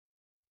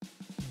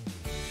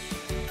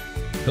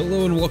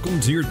Hello and welcome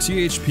to your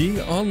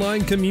THP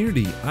online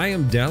community. I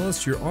am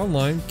Dallas, your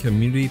online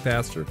community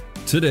pastor.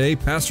 Today,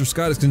 Pastor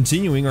Scott is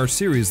continuing our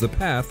series, The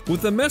Path,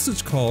 with a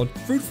message called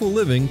Fruitful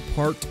Living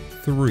Part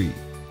 3.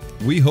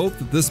 We hope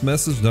that this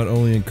message not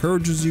only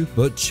encourages you,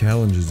 but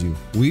challenges you.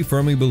 We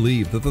firmly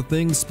believe that the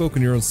things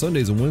spoken here on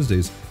Sundays and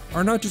Wednesdays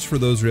are not just for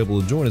those who are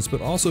able to join us,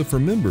 but also for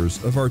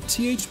members of our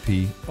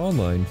THP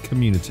online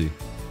community.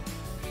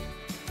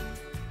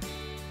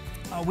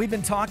 We've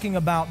been talking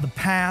about the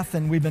path,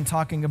 and we've been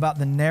talking about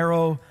the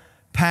narrow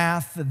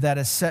path that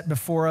is set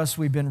before us.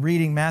 We've been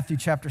reading Matthew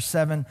chapter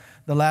 7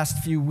 the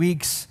last few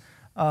weeks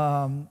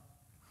that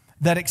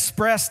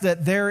express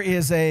that there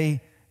is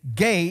a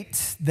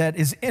gate that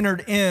is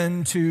entered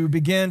in to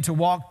begin to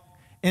walk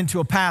into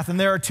a path. And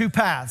there are two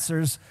paths.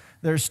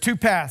 There's two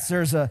paths.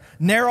 There's a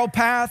narrow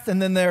path,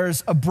 and then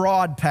there's a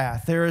broad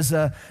path. There is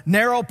a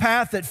narrow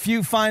path that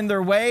few find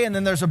their way, and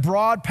then there's a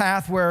broad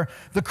path where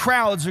the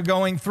crowds are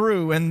going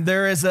through. And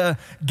there is a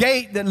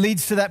gate that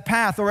leads to that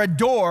path, or a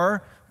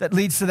door that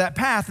leads to that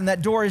path, and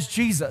that door is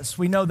Jesus.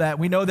 We know that.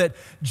 We know that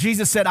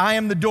Jesus said, I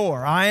am the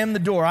door. I am the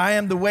door. I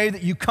am the way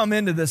that you come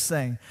into this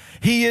thing.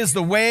 He is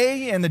the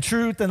way and the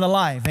truth and the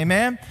life.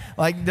 Amen?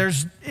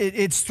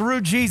 It's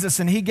through Jesus,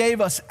 and He gave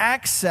us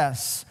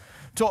access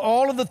to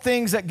all of the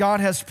things that God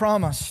has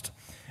promised.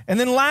 And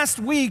then last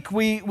week,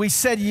 we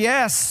said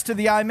yes to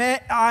the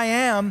I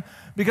am,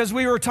 because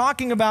we were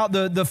talking about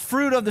the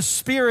fruit of the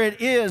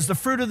Spirit is. The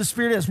fruit of the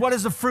Spirit is. What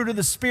is the fruit of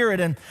the Spirit?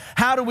 And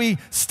how do we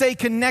stay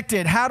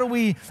connected? How do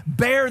we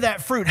bear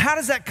that fruit? How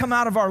does that come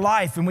out of our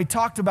life? And we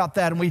talked about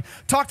that. And we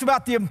talked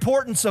about the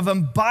importance of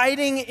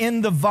abiding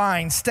in the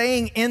vine,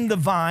 staying in the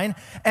vine,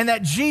 and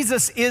that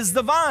Jesus is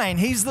the vine.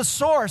 He's the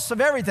source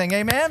of everything.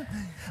 Amen?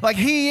 Like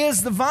He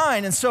is the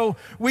vine. And so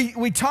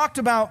we talked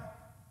about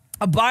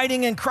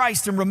abiding in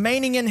Christ and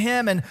remaining in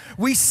Him. And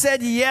we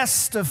said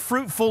yes to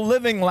fruitful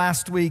living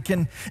last week.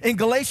 And in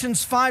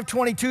Galatians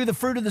 5:22, the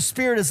fruit of the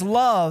Spirit is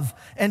love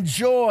and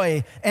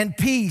joy and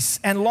peace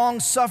and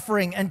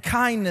long-suffering and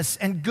kindness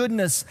and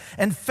goodness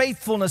and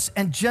faithfulness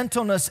and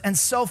gentleness and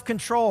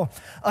self-control.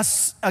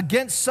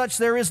 Against such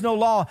there is no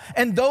law.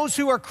 And those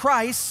who are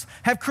Christ's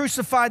have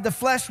crucified the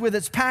flesh with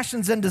its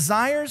passions and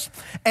desires.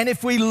 And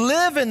if we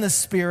live in the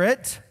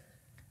Spirit,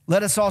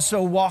 let us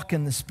also walk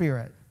in the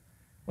Spirit.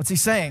 What's he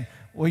saying?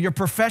 Well, your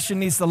profession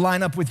needs to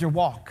line up with your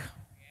walk.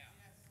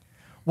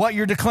 What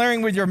you're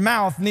declaring with your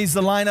mouth needs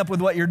to line up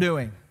with what you're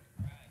doing.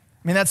 I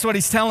mean, that's what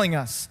he's telling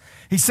us.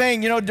 He's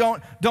saying,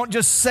 don't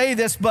just say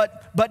this,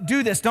 but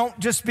do this. Don't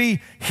just be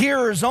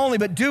hearers only,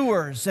 but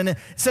doers. And it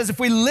says, if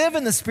we live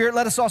in the Spirit,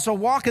 let us also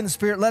walk in the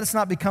Spirit. Let us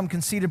not become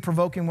conceited,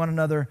 provoking one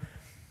another,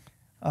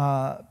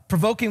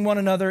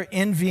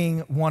 envying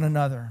one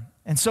another.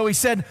 And so he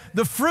said,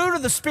 the fruit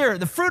of the Spirit,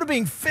 the fruit of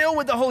being filled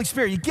with the Holy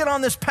Spirit. You get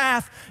on this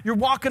path, you're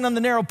walking on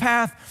the narrow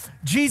path.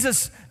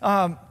 Jesus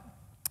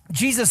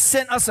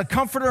sent us a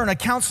comforter and a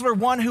counselor,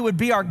 one who would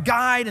be our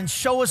guide and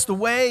show us the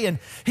way, and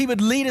He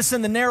would lead us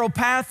in the narrow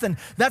path. And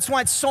that's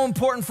why it's so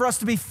important for us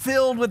to be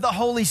filled with the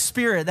Holy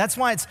Spirit. That's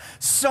why it's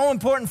so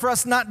important for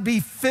us not to be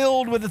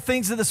filled with the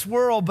things of this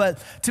world,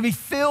 but to be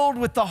filled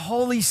with the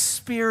Holy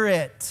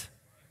Spirit.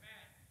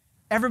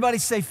 Everybody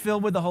say,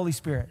 filled with the Holy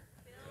Spirit.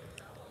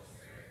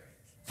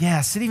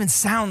 Yes, it even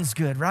sounds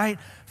good, right?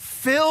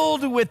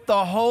 Filled with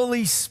the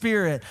Holy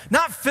Spirit.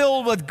 Not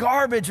filled with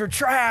garbage or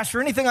trash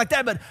or anything like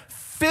that, but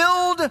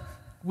filled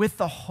with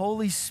the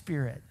Holy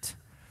Spirit.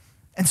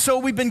 And so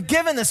we've been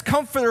given this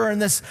comforter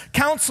and this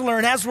counselor,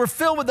 and as we're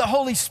filled with the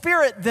Holy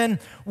Spirit, then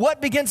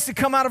what begins to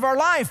come out of our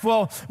life?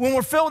 Well, when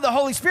we're filled with the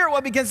Holy Spirit,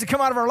 what begins to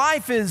come out of our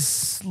life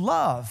is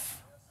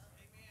love,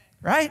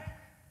 right?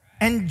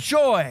 And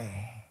joy.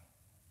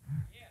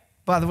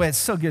 By the way, it's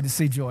so good to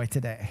see joy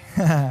today.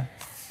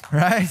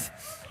 Right?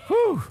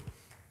 Whew.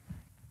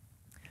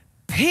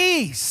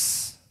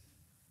 Peace.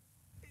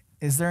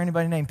 Is there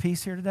anybody named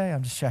Peace here today?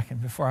 I'm just checking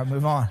before I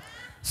move on.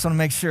 Just want to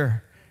make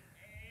sure.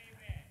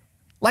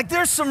 Like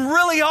there's some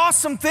really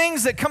awesome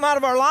things that come out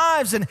of our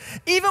lives. And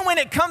even when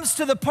it comes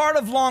to the part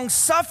of long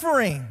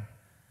suffering,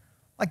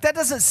 like that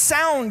doesn't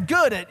sound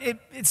good.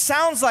 It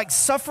sounds like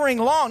suffering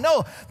long.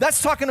 No,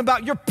 that's talking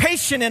about you're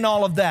patient in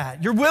all of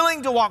that. You're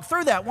willing to walk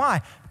through that.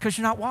 Why? Because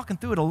you're not walking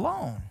through it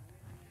alone.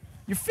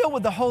 You're filled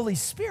with the Holy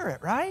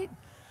Spirit, right?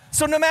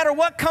 So no matter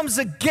what comes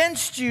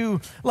against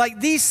you, like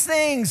these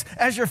things,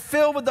 as you're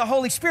filled with the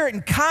Holy Spirit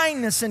and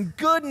kindness and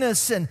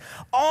goodness and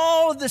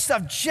all of this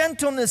stuff,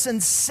 gentleness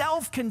and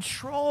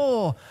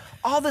self-control,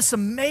 all this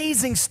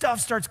amazing stuff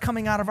starts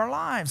coming out of our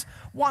lives.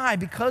 Why?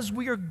 Because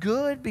we are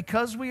good?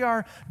 Because we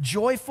are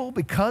joyful?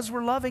 Because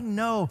we're loving?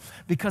 No,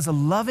 because a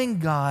loving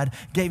God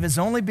gave His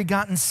only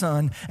begotten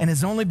Son, and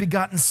His only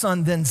begotten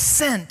Son then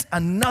sent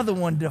another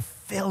one to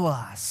fill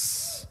us.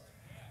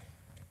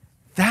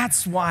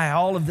 That's why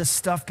all of this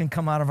stuff can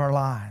come out of our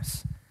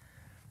lives.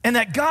 And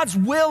that God's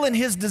will and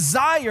his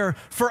desire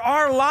for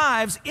our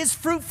lives is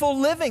fruitful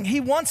living.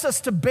 He wants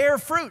us to bear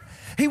fruit.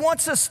 He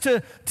wants us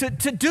to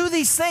do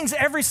these things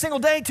every single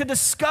day, to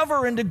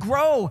discover and to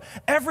grow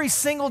every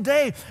single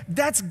day.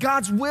 That's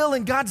God's will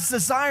and God's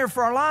desire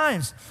for our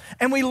lives.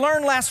 And we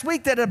learned last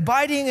week that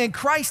abiding in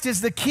Christ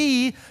is the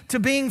key to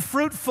being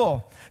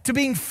fruitful, to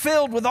being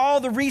filled with all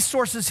the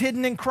resources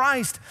hidden in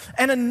Christ.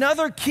 And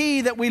another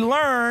key that we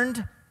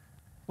learned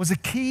was a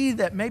key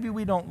that maybe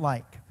we don't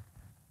like.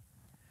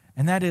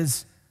 And that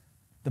is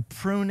the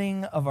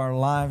pruning of our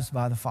lives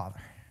by the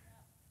Father.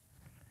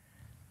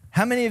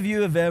 How many of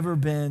you have ever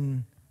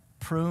been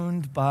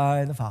pruned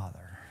by the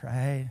Father,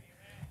 right?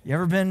 You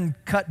ever been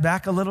cut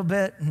back a little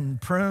bit and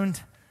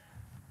pruned?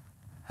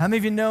 How many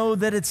of you know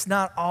that it's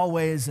not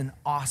always an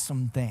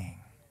awesome thing?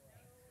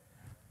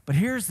 But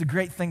here's the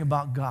great thing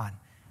about God.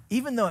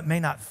 Even though it may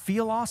not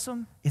feel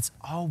awesome, it's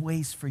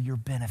always for your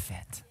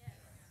benefit.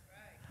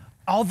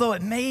 Although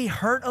it may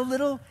hurt a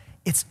little,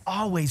 it's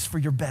always for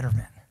your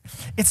betterment.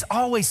 It's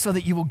always so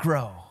that you will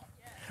grow.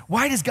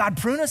 Why does God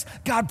prune us?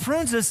 God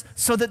prunes us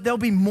so that there'll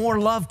be more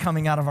love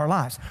coming out of our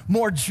lives,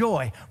 more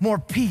joy, more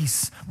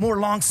peace, more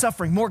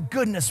long-suffering, more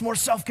goodness, more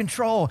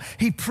self-control.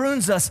 He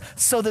prunes us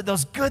so that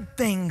those good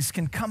things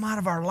can come out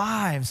of our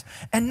lives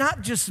and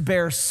not just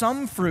bear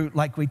some fruit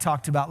like we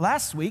talked about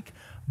last week,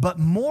 but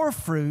more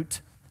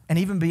fruit, and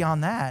even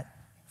beyond that,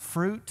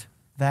 fruit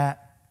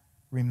that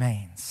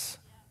remains.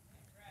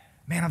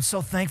 Man, I'm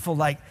so thankful,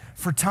 like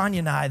for Tanya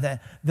and I,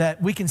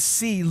 that we can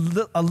see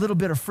a little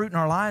bit of fruit in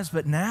our lives,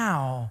 but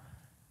now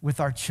with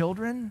our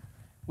children,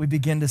 we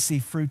begin to see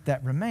fruit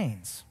that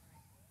remains.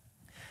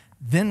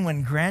 Then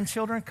when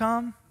grandchildren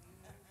come,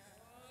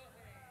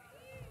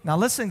 now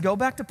listen, go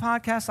back to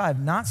podcasts. I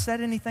have not said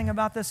anything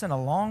about this in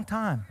a long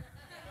time.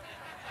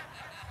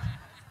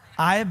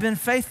 I have been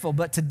faithful,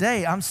 but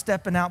today I'm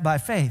stepping out by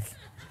faith.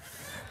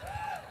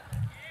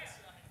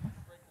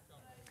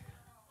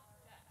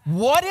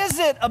 What is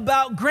it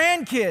about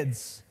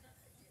grandkids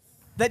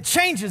that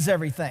changes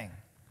everything?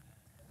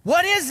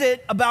 What is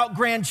it about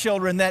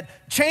grandchildren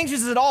that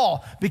changes it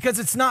all? Because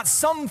it's not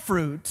some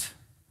fruit,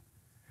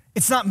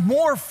 it's not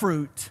more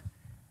fruit,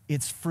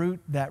 it's fruit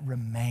that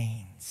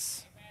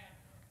remains.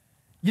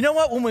 You know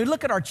what? When we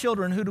look at our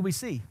children, who do we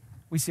see?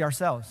 We see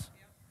ourselves.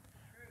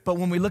 But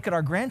when we look at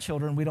our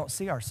grandchildren, we don't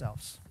see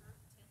ourselves.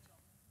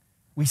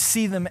 We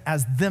see them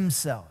as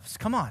themselves.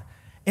 Come on.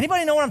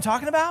 Anybody know what I'm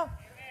talking about?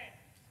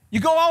 You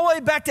go all the way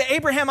back to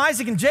Abraham,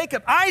 Isaac, and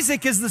Jacob.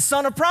 Isaac is the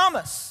son of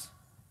promise.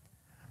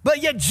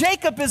 But yet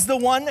Jacob is the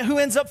one who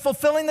ends up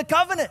fulfilling the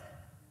covenant.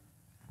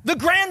 The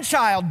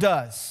grandchild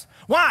does.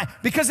 Why?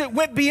 Because it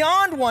went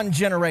beyond one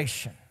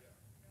generation.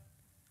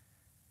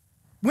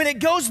 When it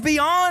goes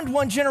beyond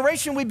one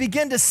generation, we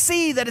begin to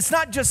see that it's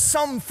not just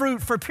some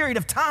fruit for a period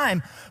of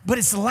time, but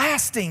it's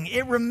lasting.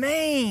 It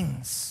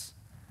remains.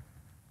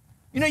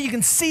 You know, you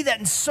can see that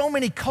in so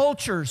many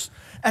cultures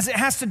as it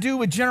has to do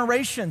with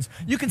generations.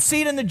 You can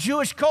see it in the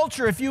Jewish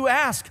culture if you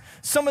ask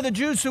some of the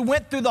Jews who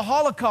went through the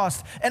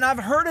Holocaust, and I've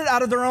heard it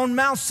out of their own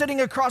mouths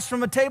sitting across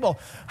from a table.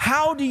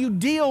 How do you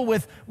deal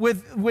with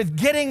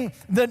getting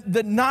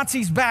the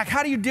Nazis back?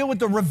 How do you deal with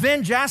the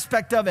revenge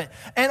aspect of it?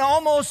 And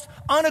almost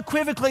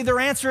unequivocally, their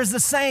answer is the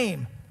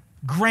same: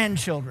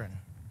 grandchildren.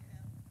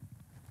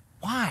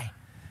 Why?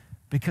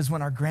 Because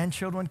when our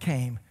grandchildren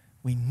came,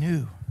 we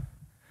knew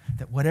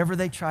that whatever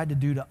they tried to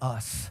do to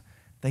us,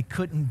 they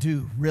couldn't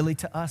do really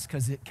to us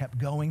because it kept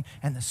going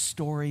and the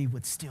story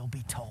would still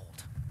be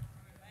told.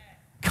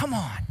 Come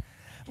on.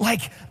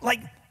 Like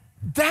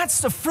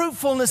that's the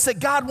fruitfulness that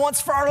God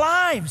wants for our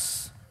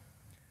lives.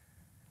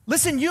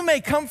 Listen, you may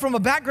come from a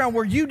background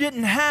where you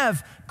didn't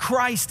have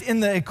Christ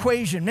in the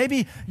equation.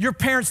 Maybe your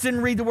parents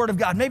didn't read the Word of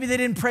God. Maybe they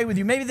didn't pray with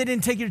you. Maybe they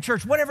didn't take you to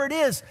church, whatever it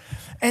is.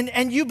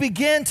 And you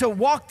begin to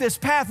walk this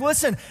path.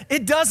 Listen,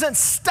 it doesn't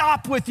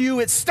stop with you.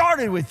 It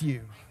started with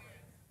you.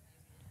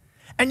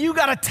 And you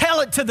got to tell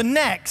it to the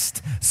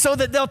next so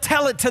that they'll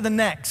tell it to the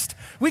next.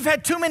 We've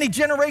had too many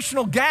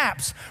generational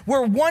gaps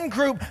where one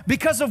group,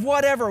 because of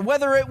whatever,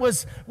 whether it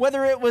was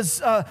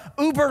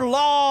Uber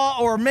law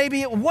or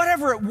maybe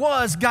whatever it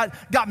was,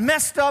 got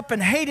messed up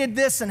and hated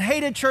this and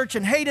hated church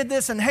and hated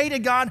this and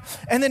hated God,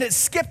 and then it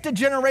skipped a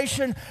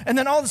generation, and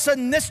then all of a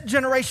sudden this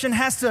generation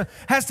has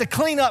to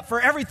clean up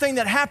for everything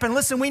that happened.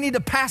 Listen, we need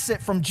to pass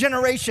it from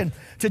generation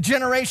to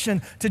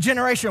generation to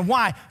generation.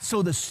 Why?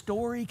 So the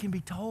story can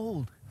be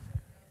told.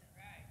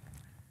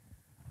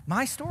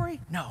 My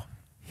story? No,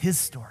 his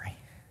story.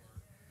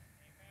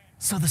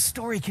 So the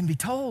story can be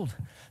told.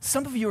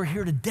 Some of you are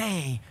here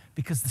today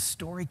because the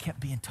story kept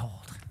being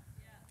told.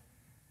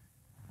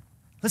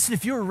 Listen,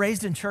 if you were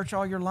raised in church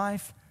all your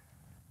life,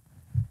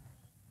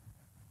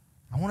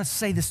 I want to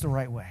say this the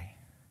right way.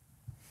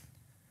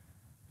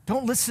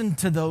 Don't listen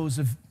to those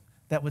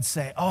that would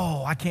say,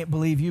 oh, I can't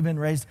believe you've been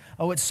raised.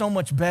 Oh, it's so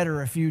much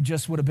better if you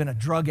just would have been a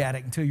drug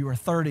addict until you were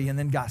 30 and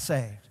then got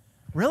saved.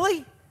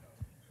 Really?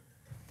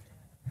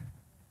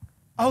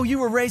 Oh, you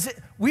were raised.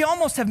 We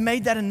almost have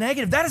made that a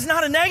negative. That is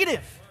not a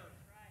negative.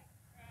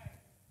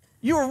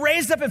 You were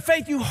raised up in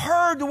faith. You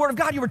heard the word of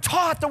God. You were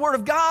taught the word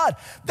of God.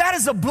 That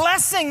is a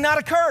blessing, not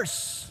a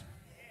curse.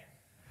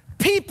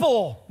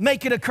 People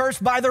make it a curse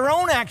by their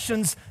own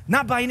actions,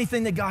 not by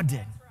anything that God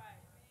did.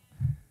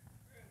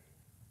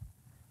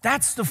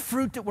 That's the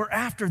fruit that we're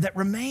after that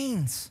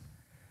remains.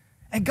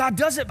 And God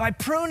does it by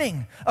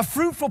pruning. A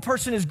fruitful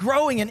person is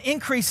growing and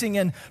increasing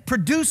and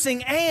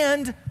producing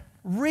and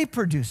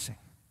reproducing.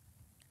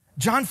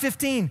 John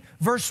 15,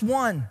 verse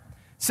 1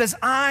 says,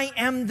 I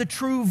am the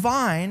true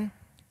vine,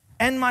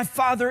 and my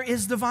Father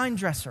is the vine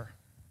dresser.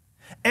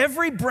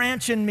 Every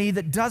branch in me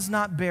that does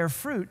not bear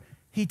fruit,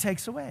 he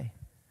takes away.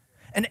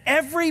 And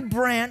every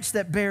branch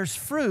that bears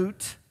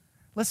fruit,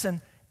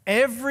 listen,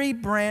 every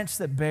branch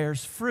that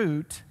bears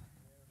fruit,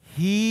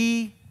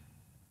 he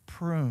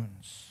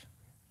prunes.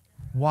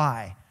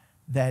 Why?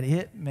 That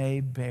it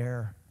may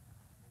bear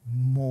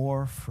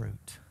more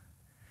fruit.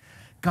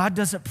 God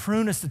doesn't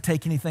prune us to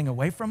take anything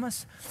away from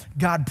us.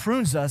 God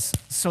prunes us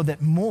so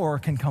that more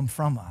can come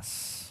from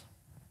us.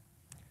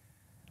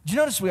 Do you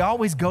notice we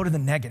always go to the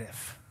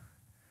negative?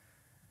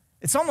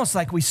 It's almost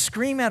like we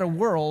scream at a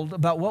world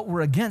about what we're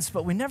against,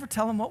 but we never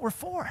tell them what we're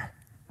for.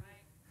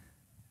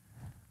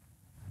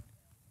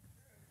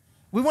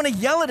 We want to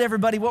yell at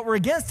everybody what we're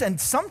against,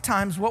 and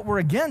sometimes what we're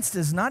against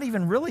is not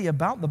even really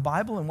about the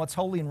Bible and what's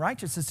holy and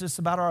righteous. It's just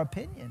about our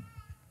opinion.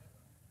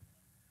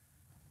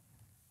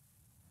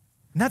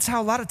 And that's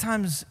how a lot of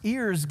times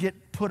ears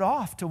get put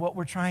off to what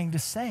we're trying to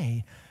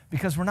say,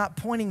 because we're not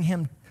pointing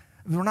them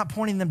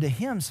to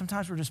Him.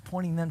 Sometimes we're just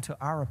pointing them to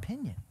our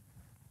opinion.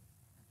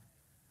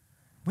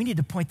 We need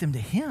to point them to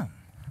Him.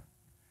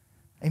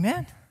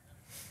 Amen?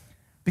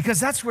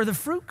 Because that's where the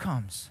fruit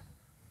comes.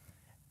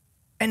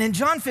 And in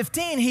John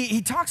 15,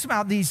 he talks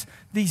about these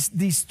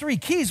three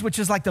keys, which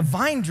is like the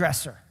vine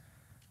dresser,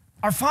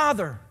 our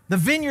Father, the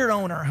vineyard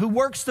owner who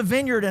works the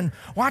vineyard and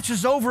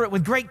watches over it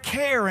with great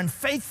care and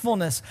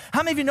faithfulness.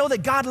 How many of you know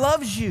that God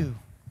loves you?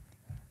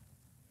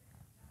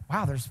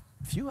 Wow, there's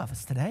a few of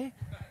us today.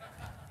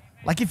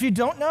 Like if you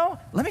don't know,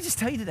 let me just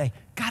tell you today,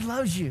 God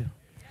loves you.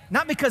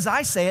 Not because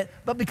I say it,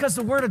 but because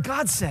the Word of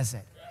God says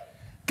it.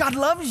 God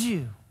loves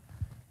you.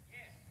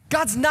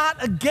 God's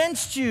not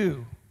against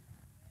you.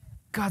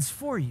 God's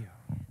for you.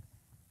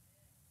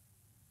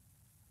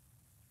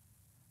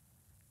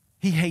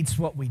 He hates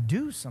what we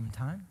do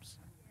sometimes.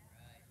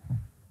 I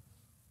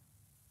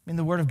mean,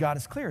 the Word of God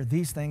is clear.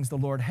 These things the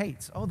Lord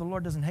hates. Oh, the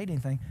Lord doesn't hate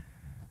anything.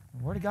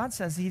 The Word of God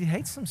says He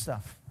hates some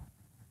stuff.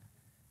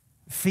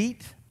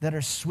 Feet that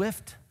are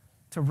swift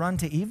to run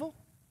to evil,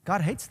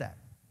 God hates that.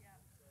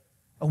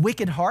 A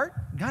wicked heart,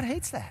 God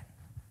hates that.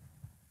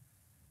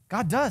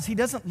 God does. He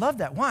doesn't love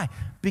that. Why?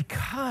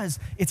 Because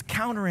it's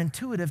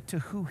counterintuitive to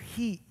who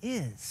He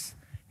is,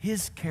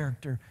 His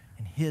character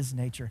and His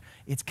nature.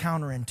 It's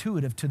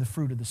counterintuitive to the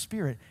fruit of the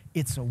Spirit.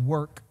 It's a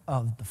work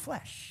of the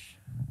flesh.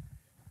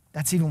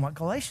 That's even what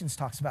Galatians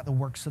talks about, the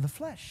works of the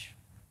flesh.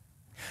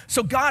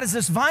 So God is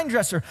this vine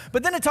dresser,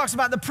 but then it talks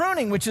about the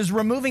pruning, which is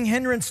removing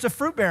hindrance to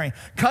fruit bearing,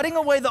 cutting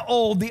away the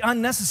old, the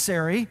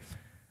unnecessary.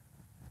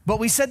 But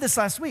we said this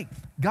last week,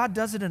 God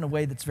does it in a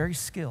way that's very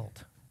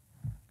skilled.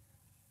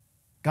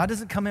 God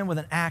doesn't come in with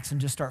an axe and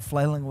just start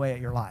flailing away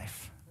at your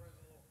life.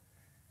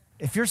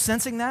 If you're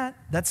sensing that,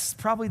 that's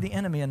probably the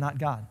enemy and not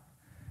God.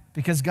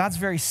 Because God's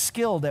very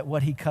skilled at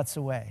what He cuts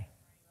away.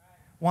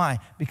 Why?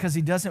 Because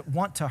He doesn't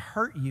want to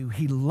hurt you.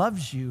 He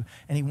loves you,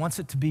 and He wants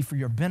it to be for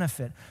your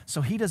benefit.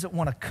 So He doesn't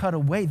want to cut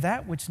away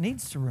that which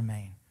needs to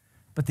remain.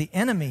 But the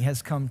enemy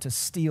has come to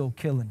steal,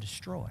 kill, and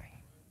destroy.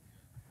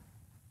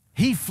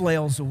 He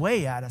flails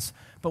away at us,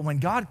 but when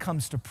God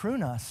comes to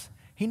prune us,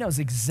 He knows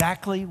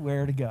exactly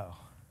where to go.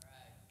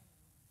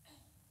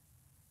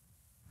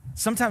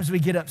 Sometimes we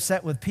get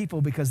upset with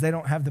people because they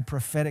don't have the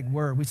prophetic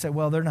word. We say,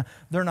 well,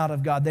 they're not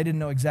of God. They didn't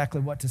know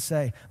exactly what to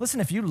say. Listen,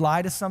 if you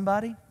lie to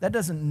somebody, that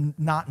doesn't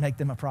not make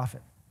them a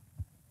prophet.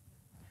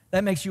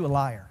 That makes you a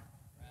liar.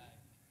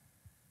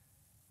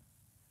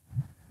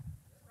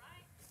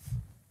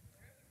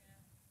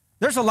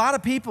 There's a lot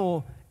of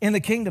people in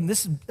the kingdom,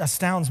 this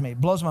astounds me, it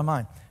blows my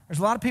mind. There's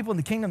a lot of people in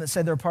the kingdom that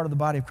say they're part of the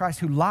body of Christ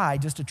who lie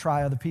just to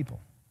try other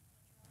people.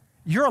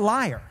 You're a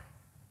liar.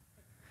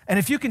 And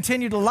if you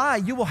continue to lie,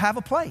 you will have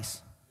a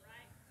place.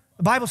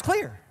 The Bible's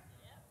clear.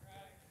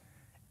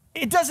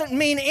 It doesn't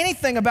mean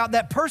anything about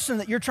that person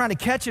that you're trying to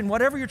catch in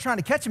whatever you're trying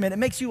to catch him in. It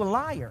makes you a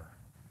liar.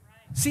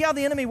 See how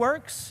the enemy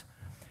works?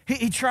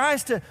 He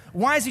tries to,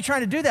 why is he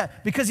trying to do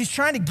that? Because he's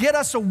trying to get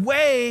us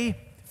away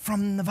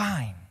from the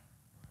vine.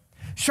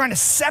 He's trying to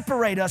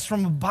separate us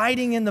from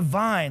abiding in the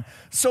vine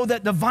so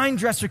that the vine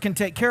dresser can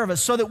take care of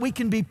us, so that we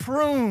can be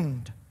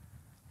pruned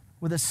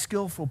with a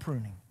skillful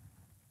pruning.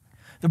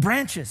 The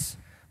branches,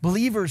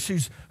 believers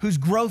whose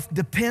growth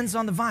depends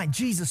on the vine,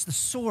 Jesus, the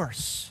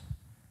source.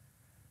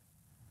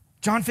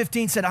 John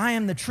 15 said, I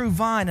am the true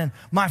vine and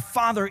my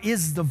Father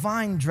is the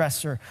vine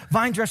dresser.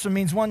 Vine dresser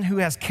means one who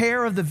has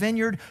care of the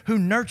vineyard, who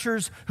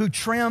nurtures, who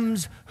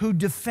trims, who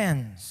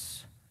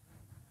defends.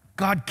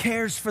 God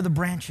cares for the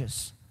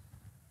branches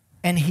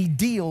and He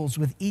deals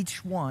with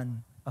each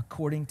one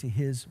according to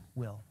His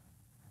will.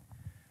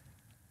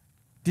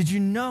 Did you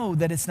know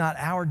that it's not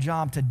our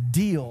job to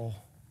deal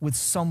with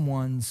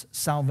someone's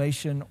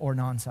salvation or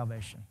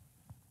non-salvation?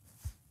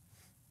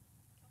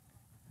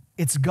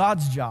 It's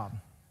God's job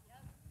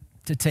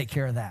to take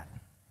care of that.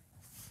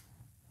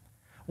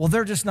 Well,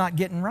 they're just not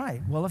getting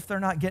right. Well, if they're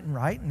not getting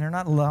right and they're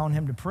not allowing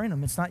him to prune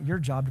them, it's not your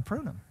job to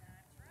prune them.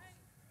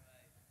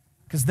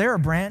 Because they're a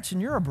branch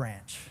and you're a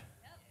branch.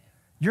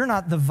 You're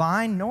not the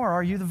vine, nor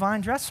are you the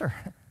vine dresser.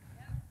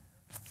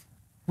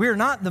 We're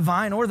not the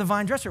vine or the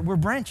vine dresser. We're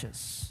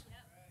branches.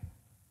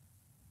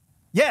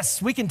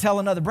 Yes, we can tell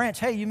another branch,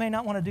 hey, you may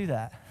not want to do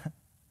that.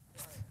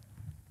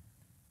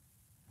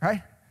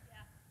 Right?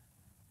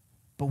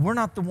 But we're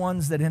not the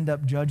ones that end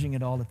up judging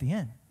it all at the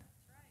end.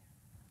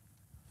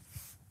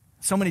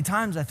 So many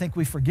times I think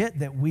we forget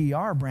that we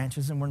are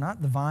branches and we're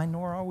not the vine,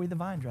 nor are we the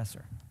vine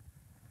dresser.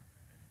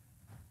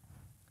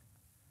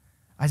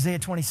 Isaiah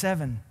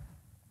 27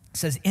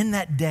 says, in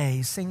that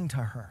day, sing to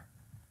her,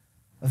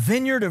 a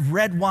vineyard of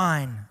red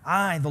wine,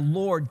 I, the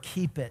Lord,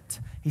 keep it.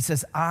 He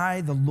says, I,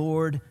 the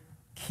Lord,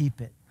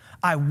 keep it.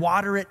 I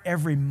water it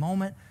every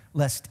moment,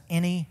 lest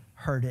any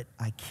hurt it.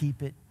 I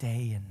keep it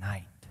day and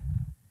night.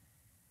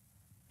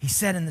 He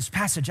said in this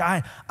passage,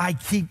 I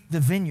keep the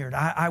vineyard.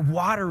 I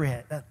water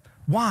it.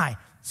 Why?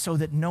 So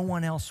that no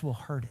one else will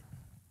hurt it.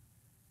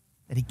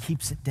 That he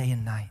keeps it day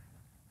and night.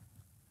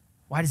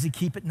 Why does he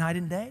keep it night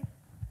and day?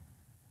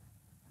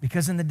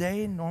 Because in the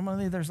day,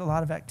 normally there's a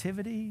lot of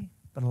activity,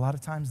 but a lot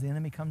of times the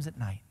enemy comes at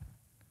night.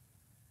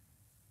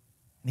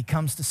 And he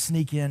comes to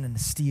sneak in and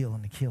to steal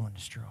and to kill and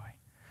destroy.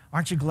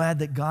 Aren't you glad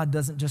that God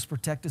doesn't just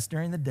protect us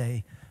during the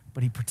day,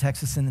 but he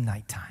protects us in the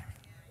nighttime?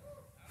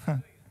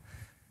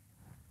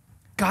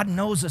 God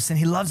knows us and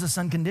he loves us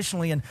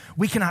unconditionally, and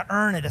we cannot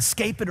earn it,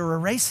 escape it, or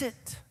erase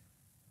it.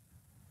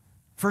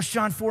 1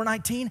 John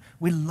 4:19,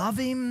 we love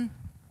him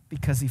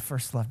because he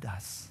first loved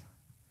us.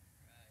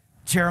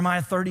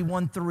 Jeremiah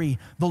 31:3,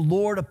 the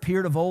Lord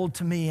appeared of old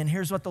to me, and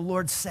here's what the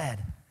Lord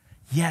said.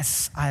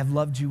 Yes, I have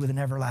loved you with an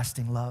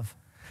everlasting love.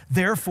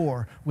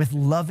 Therefore, with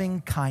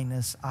loving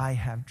kindness, I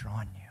have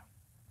drawn you.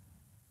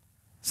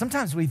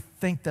 Sometimes we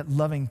think that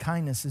loving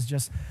kindness is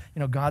just,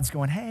 God's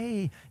going,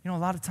 hey, a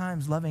lot of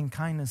times loving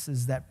kindness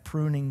is that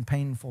pruning,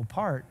 painful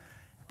part,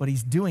 but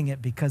he's doing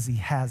it because he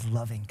has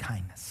loving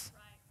kindness.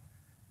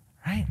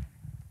 Right?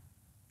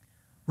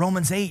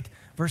 Romans 8,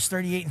 verse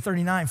 38 and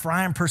 39, for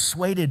I am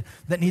persuaded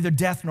that neither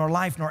death, nor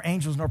life, nor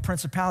angels, nor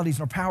principalities,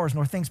 nor powers,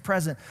 nor things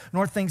present,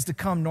 nor things to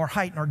come, nor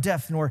height, nor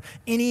depth, nor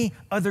any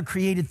other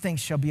created thing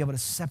shall be able to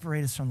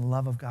separate us from the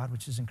love of God,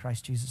 which is in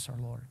Christ Jesus our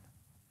Lord.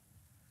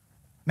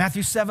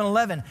 Matthew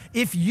 7:11,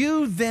 if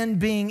you then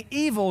being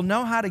evil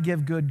know how to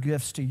give good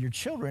gifts to your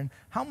children,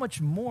 how much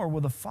more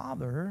will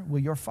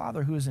your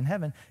Father who is in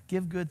heaven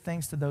give good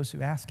things to those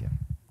who ask him?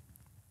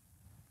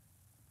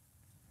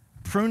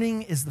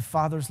 Pruning is the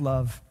Father's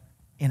love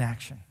in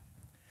action.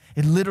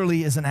 It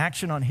literally is an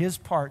action on his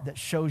part that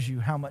shows you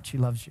how much he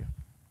loves you.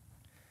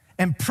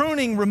 And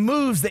pruning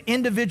removes the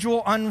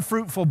individual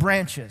unfruitful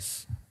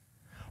branches.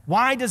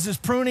 Why does this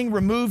pruning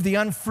remove the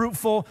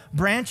unfruitful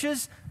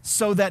branches?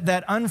 So that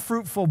that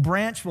unfruitful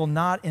branch will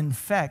not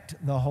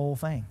infect the whole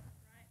thing.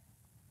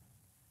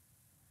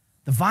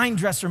 The vine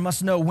dresser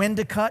must know when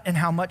to cut and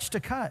how much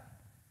to cut.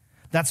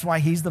 That's why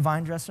he's the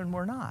vine dresser and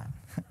we're not.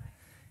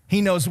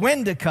 He knows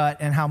when to cut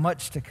and how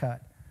much to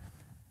cut.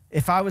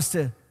 If I was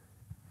to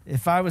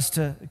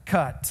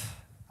cut,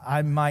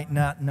 I might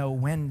not know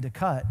when to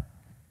cut,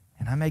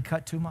 and I may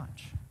cut too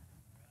much.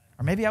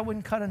 Or maybe I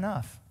wouldn't cut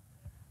enough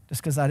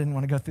just because I didn't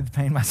want to go through the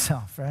pain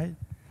myself, right?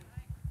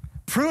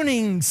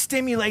 Pruning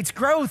stimulates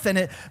growth and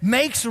it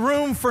makes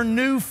room for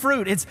new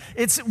fruit.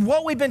 It's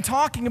what we've been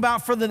talking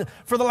about for the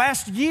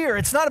last year.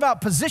 It's not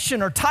about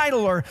position or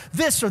title or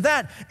this or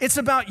that. It's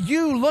about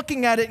you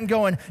looking at it and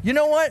going, you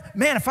know what?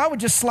 Man, if I would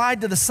just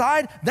slide to the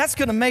side, that's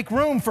going to make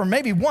room for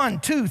maybe 1,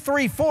 2,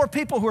 3, 4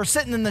 people who are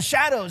sitting in the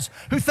shadows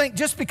who think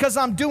just because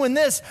I'm doing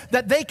this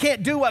that they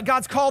can't do what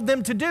God's called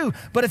them to do.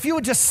 But if you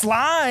would just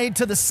slide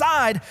to the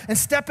side and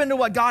step into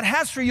what God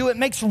has for you, it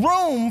makes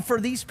room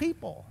for these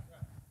people.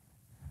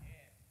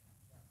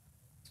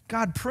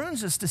 God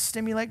prunes us to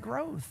stimulate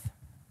growth.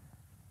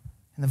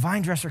 And the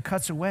vine dresser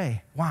cuts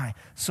away. Why?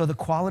 So the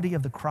quality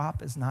of the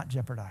crop is not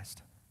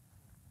jeopardized.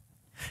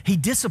 He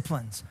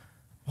disciplines.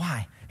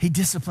 Why? He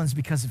disciplines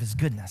because of his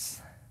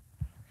goodness.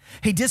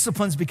 He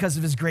disciplines because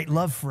of his great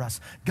love for us.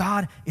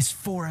 God is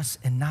for us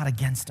and not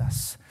against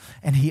us.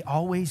 And he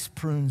always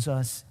prunes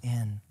us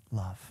in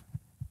love.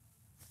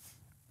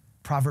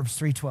 Proverbs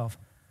 3:12.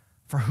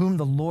 For whom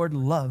the Lord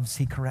loves,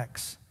 he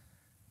corrects,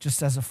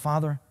 just as a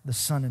father the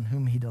son in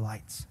whom he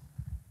delights.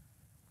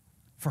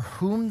 For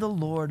whom the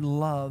Lord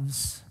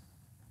loves,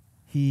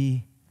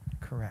 he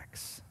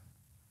corrects.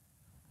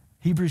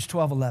 Hebrews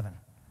 12:11.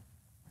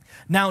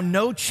 Now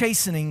no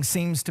chastening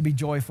seems to be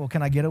joyful.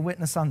 Can I get a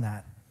witness on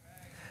that?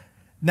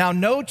 Now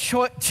no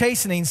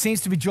chastening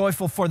seems to be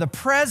joyful for the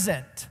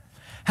present.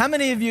 How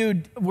many of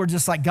you were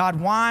just like, God,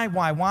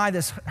 why?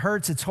 This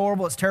hurts, it's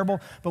horrible, it's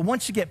terrible. But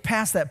once you get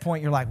past that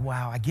point, you're like,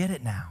 wow, I get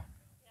it now.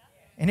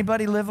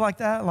 Anybody live like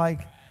that?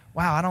 Like,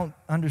 wow, I don't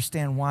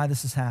understand why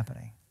this is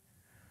happening.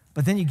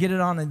 But then you get it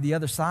on the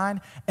other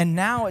side, and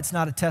now it's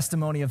not a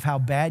testimony of how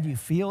bad you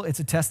feel, it's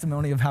a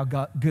testimony of how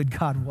good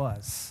God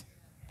was.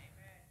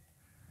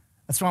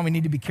 That's why we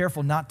need to be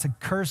careful not to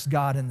curse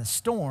God in the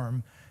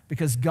storm,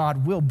 because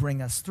God will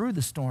bring us through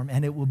the storm,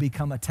 and it will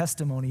become a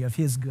testimony of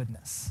his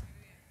goodness.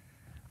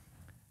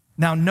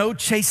 Now, no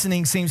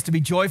chastening seems to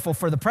be joyful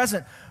for the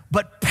present,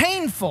 but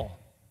painful.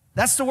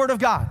 That's the word of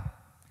God.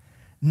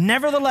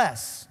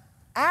 Nevertheless,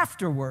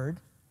 afterward,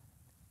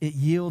 it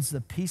yields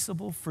the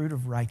peaceable fruit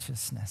of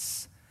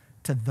righteousness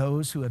to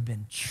those who have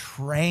been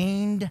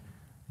trained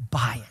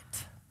by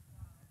it.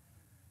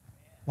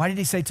 Why did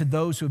he say to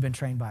those who have been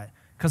trained by it?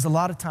 Because a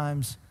lot of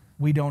times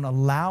we don't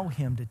allow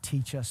him to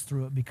teach us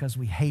through it because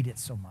we hate it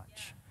so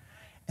much.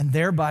 And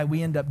thereby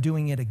we end up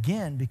doing it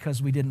again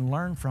because we didn't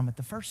learn from it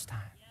the first time.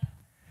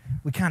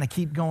 We kind of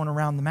keep going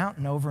around the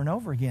mountain over and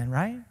over again,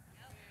 right?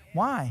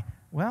 Why?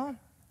 Well,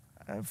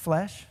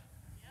 flesh,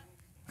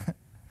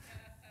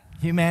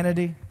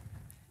 humanity,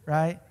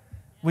 right?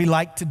 We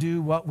like to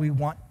do what we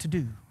want to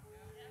do.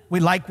 We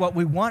like what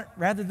we want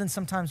rather than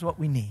sometimes what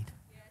we need.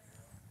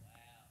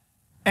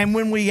 And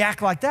when we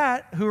act like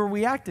that, who are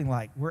we acting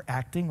like? We're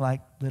acting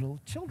like little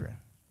children,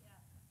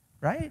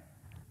 right?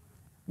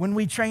 When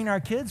we train our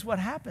kids, what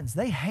happens?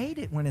 They hate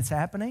it when it's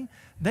happening.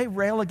 They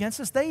rail against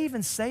us. They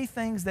even say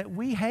things that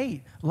we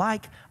hate,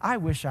 like, I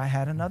wish I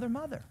had another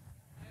mother.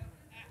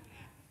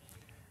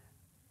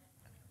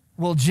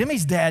 Well,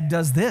 Jimmy's dad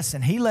does this,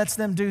 and he lets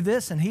them do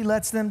this, and he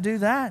lets them do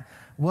that.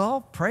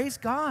 Well, praise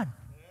God.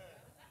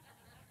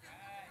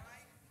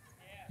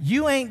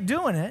 You ain't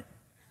doing it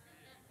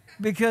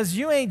because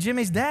you ain't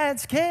Jimmy's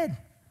dad's kid.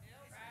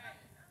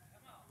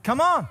 Come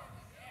on.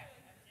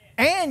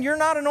 And you're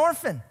not an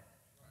orphan.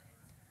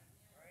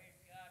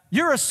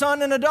 You're a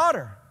son and a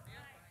daughter.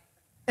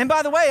 And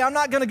by the way, I'm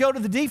not going to go to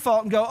the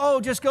default and go, oh,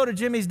 just go to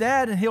Jimmy's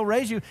dad and he'll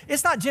raise you.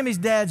 It's not Jimmy's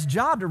dad's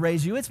job to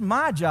raise you. It's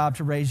my job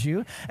to raise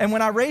you. And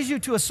when I raise you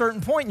to a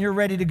certain point and you're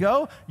ready to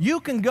go,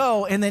 you can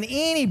go, and then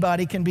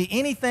anybody can be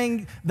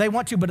anything they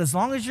want to. But as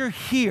long as you're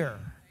here,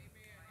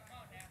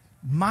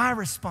 my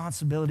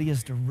responsibility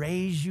is to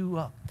raise you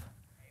up.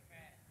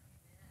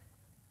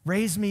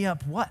 Raise me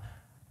up what?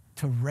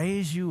 To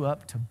raise you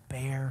up to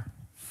bear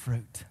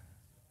fruit.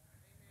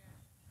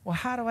 Well,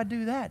 how do I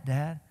do that,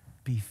 Dad?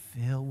 Be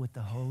filled with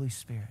the Holy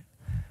Spirit.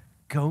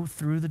 Go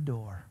through the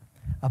door.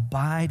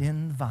 Abide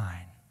in the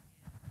vine,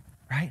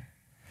 right?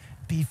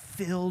 Be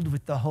filled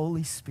with the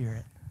Holy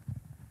Spirit,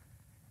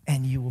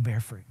 and you will bear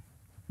fruit.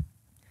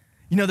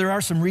 You know, there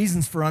are some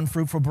reasons for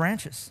unfruitful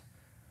branches.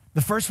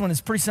 The first one is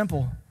pretty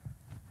simple.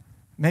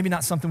 Maybe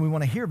not something we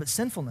want to hear, but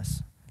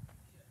sinfulness.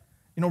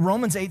 You know,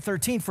 Romans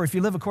 8:13, for if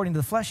you live according to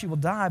the flesh, you will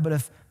die, but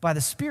if by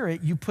the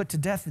Spirit you put to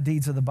death the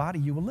deeds of the body,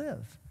 you will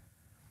live.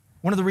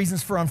 One of the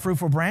reasons for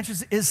unfruitful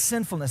branches is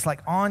sinfulness, like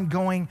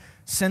ongoing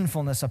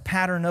sinfulness, a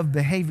pattern of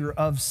behavior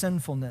of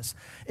sinfulness.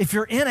 If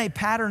you're in a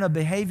pattern of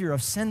behavior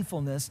of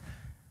sinfulness,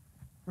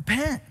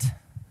 repent.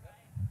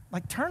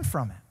 Like, turn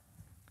from it.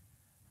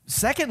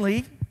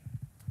 Secondly,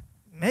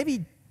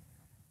 maybe,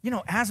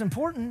 as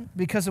important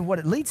because of what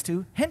it leads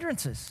to,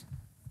 hindrances.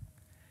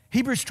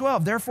 Hebrews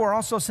 12, therefore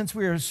also, since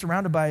we are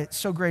surrounded by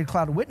so great a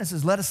cloud of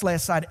witnesses, let us lay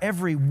aside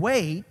every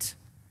weight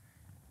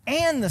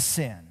and the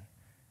sin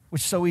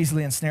which so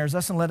easily ensnares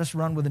us, and let us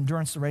run with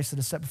endurance the race that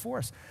is set before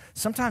us.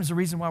 Sometimes the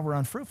reason why we're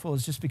unfruitful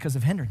is just because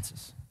of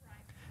hindrances.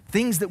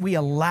 Things that we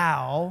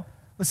allow.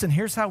 Listen,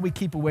 here's how we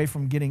keep away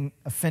from getting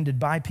offended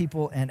by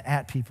people and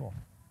at people.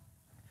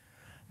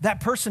 That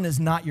person is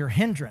not your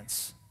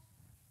hindrance.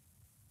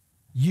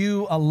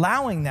 You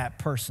allowing that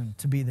person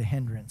to be the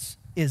hindrance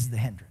is the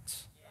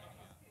hindrance.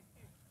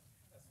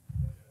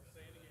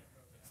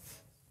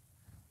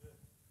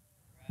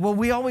 Well,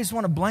 we always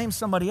want to blame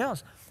somebody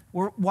else.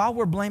 While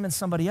we're blaming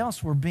somebody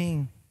else, we're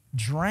being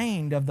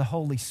drained of the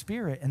Holy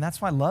Spirit. And that's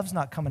why love's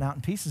not coming out,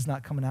 and peace is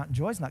not coming out, and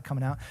joy's not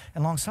coming out,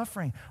 and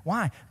long-suffering.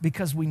 Why?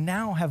 Because we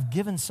now have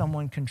given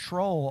someone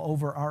control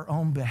over our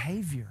own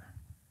behavior.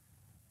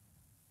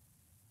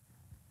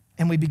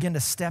 And we begin to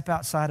step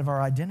outside of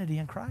our identity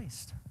in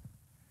Christ.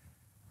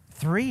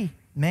 3,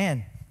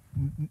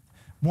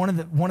 one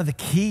of the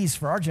keys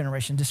for our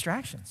generation,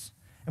 distractions.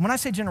 And when I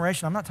say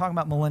generation, I'm not talking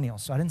about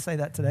millennials. So I didn't say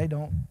that today.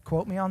 Don't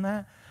quote me on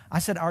that. I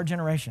said our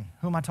generation.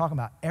 Who am I talking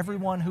about?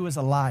 Everyone who is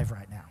alive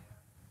right now.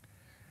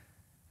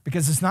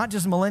 Because it's not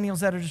just millennials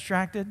that are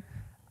distracted.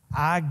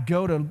 I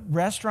go to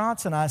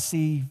restaurants and I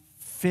see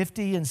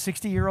 50 and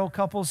 60-year-old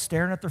couples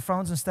staring at their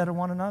phones instead of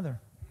one another.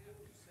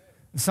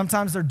 And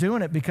sometimes they're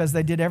doing it because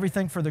they did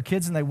everything for their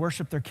kids and they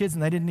worshiped their kids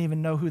and they didn't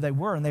even know who they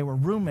were, and they were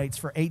roommates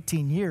for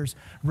 18 years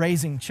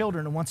raising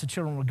children, and once the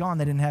children were gone,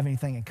 they didn't have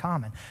anything in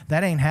common.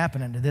 That ain't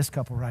happening to this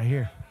couple right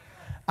here.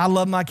 I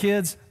love my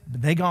kids,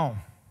 but they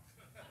gone.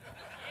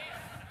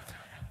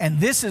 And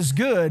this is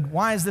good.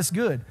 Why is this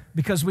good?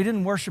 Because we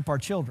didn't worship our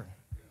children.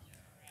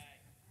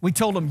 We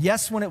told them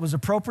yes when it was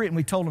appropriate, and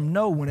we told them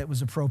no when it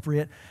was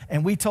appropriate.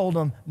 And we told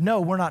them, no,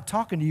 we're not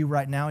talking to you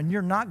right now, and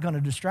you're not going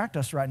to distract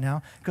us right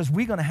now because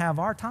we're going to have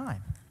our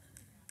time.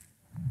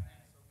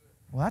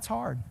 Well, that's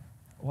hard.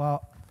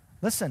 Well,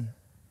 listen,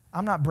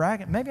 I'm not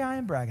bragging. Maybe I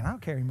am bragging. I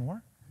don't care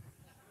anymore.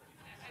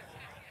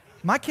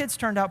 My kids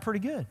turned out pretty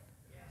good.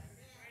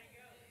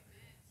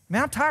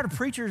 Man, I'm tired of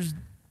preachers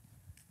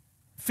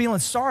feeling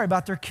sorry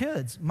about their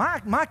kids.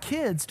 My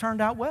kids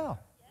turned out well.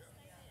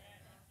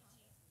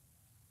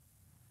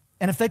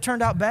 And if they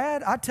turned out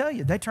bad, I tell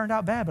you, they turned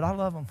out bad, but I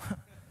love them.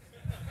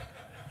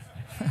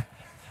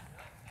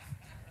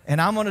 And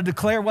I'm going to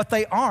declare what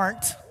they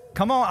aren't.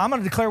 Come on, I'm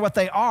going to declare what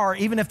they are,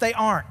 even if they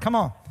aren't. Come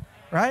on,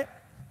 right?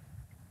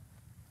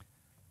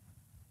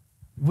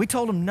 We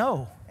told them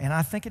no, and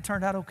I think it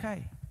turned out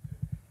okay.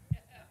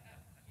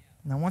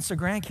 Now, once the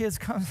grandkids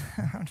come,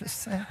 I'm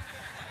just saying,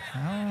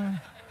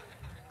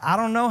 I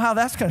don't know how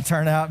that's going to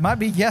turn out. It might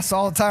be yes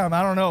all the time.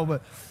 I don't know,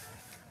 but.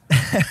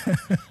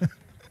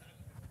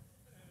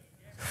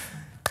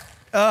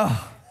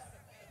 Oh,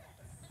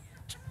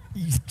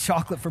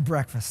 chocolate for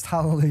breakfast.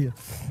 Hallelujah.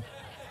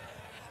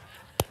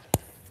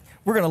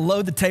 We're going to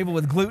load the table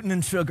with gluten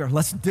and sugar.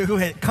 Let's do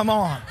it. Come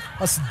on.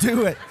 Let's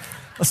do it.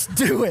 Let's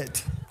do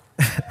it.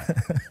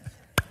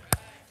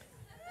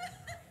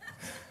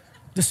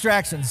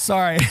 Distractions.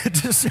 Sorry.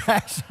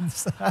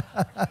 Distractions.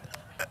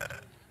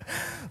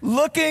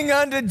 Looking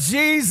unto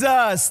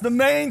Jesus, the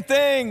main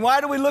thing.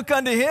 Why do we look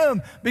unto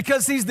him?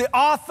 Because he's the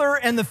author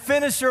and the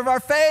finisher of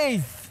our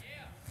faith.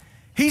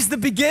 He's the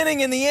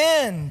beginning and the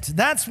end.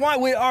 That's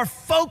why our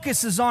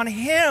focus is on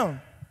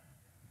him.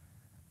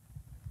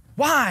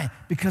 Why?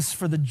 Because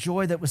for the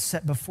joy that was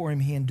set before him,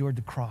 he endured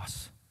the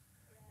cross,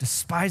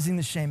 despising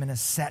the shame, and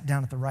has sat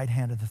down at the right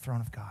hand of the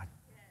throne of God.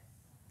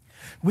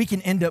 We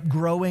can end up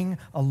growing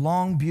a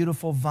long,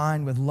 beautiful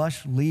vine with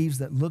lush leaves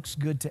that looks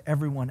good to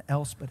everyone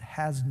else but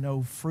has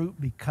no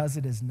fruit because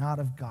it is not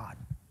of God.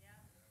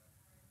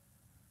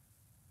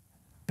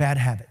 Bad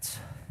habits.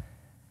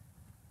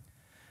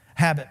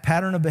 Habit,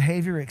 pattern of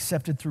behavior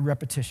accepted through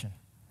repetition.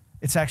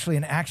 It's actually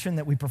an action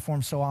that we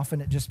perform so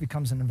often it just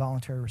becomes an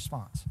involuntary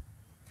response.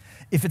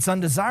 If it's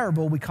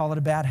undesirable, we call it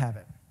a bad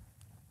habit.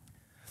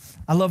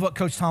 I love what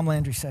Coach Tom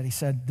Landry said. He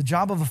said, the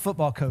job of a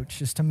football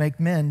coach is to make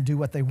men do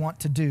what they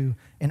want to do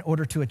in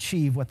order to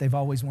achieve what they've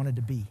always wanted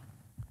to be.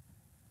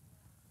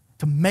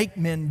 To make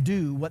men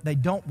do what they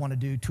don't want to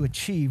do to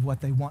achieve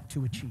what they want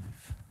to achieve.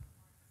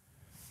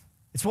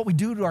 It's what we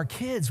do to our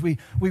kids. We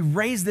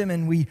raise them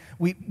and we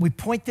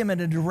point them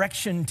in a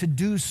direction to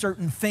do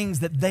certain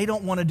things that they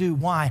don't want to do.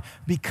 Why?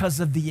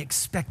 Because of the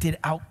expected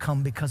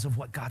outcome, because of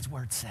what God's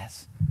word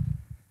says.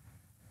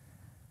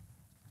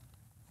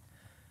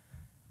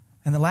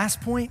 And the last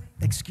point,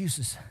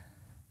 excuses.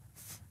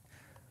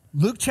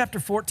 Luke chapter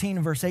 14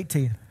 and verse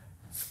 18.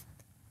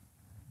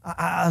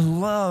 I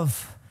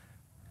love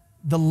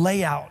the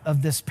layout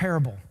of this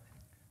parable.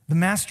 The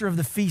master of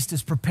the feast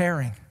is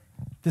preparing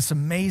this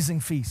amazing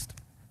feast.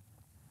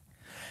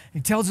 He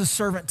tells his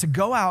servant to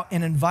go out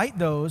and invite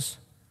those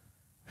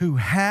who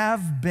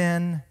have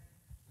been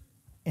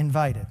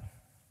invited.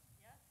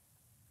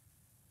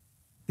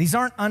 These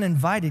aren't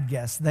uninvited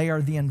guests. They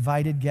are the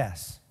invited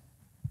guests,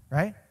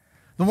 right?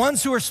 The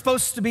ones who are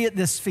supposed to be at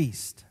this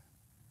feast.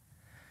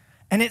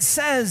 And it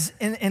says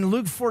in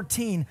Luke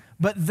 14,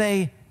 but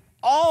they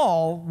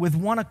all with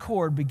one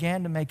accord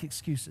began to make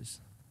excuses.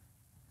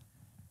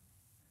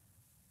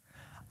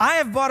 I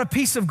have bought a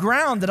piece of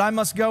ground that I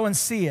must go and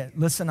see it.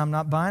 Listen, I'm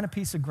not buying a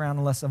piece of ground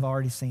unless I've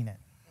already seen it.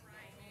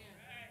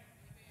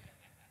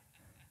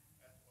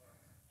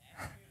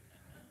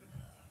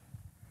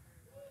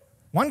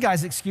 One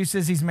guy's excuse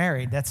is he's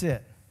married. That's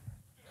it.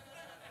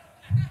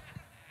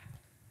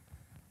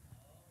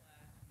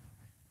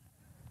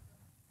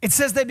 It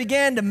says they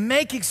began to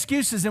make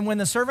excuses, and when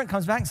the servant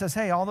comes back and says,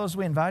 hey, all those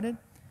we invited,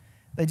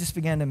 they just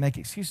began to make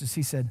excuses.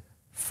 He said,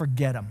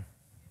 forget them.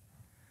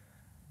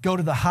 Go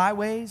to the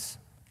highways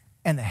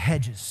and the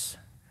hedges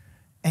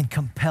and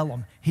compel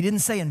them. He didn't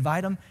say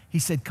invite them. He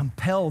said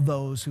compel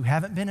those who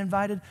haven't been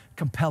invited,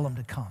 compel them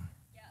to come.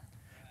 Yeah.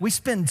 We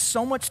spend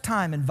so much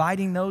time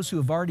inviting those who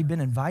have already been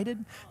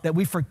invited that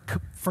we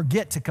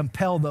forget to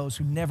compel those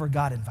who never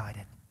got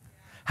invited.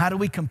 How do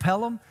we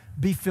compel them?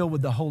 Be filled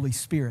with the Holy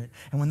Spirit.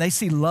 And when they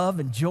see love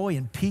and joy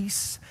and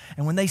peace,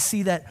 and when they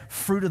see that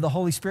fruit of the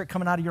Holy Spirit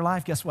coming out of your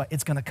life, guess what?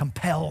 It's going to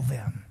compel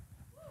them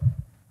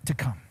to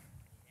come.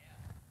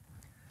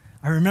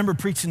 I remember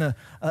preaching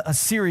a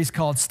series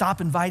called Stop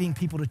Inviting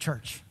People to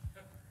Church.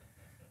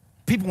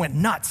 People went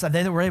nuts.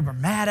 They were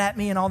mad at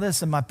me and all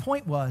this. And my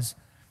point was,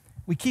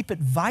 we keep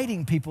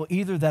inviting people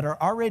either that are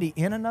already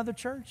in another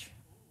church,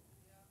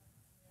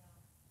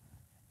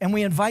 and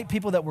we invite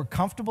people that we're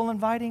comfortable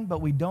inviting,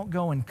 but we don't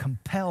go and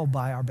compel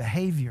by our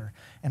behavior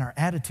and our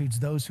attitudes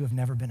those who have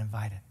never been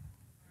invited.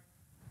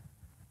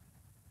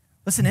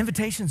 Listen,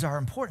 invitations are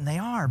important. They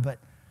are, but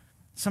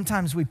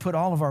sometimes we put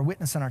all of our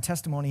witness and our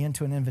testimony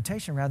into an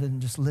invitation rather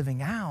than just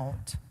living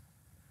out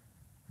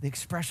the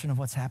expression of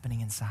what's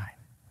happening inside.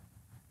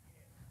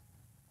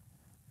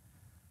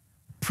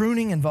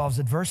 Pruning involves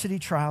adversity,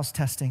 trials,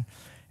 testing.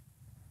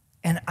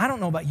 And I don't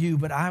know about you,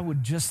 but I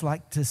would just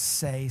like to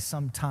say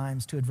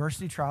sometimes to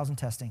adversity, trials, and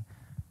testing,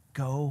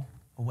 go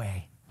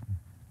away.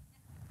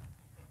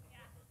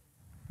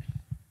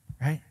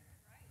 Right?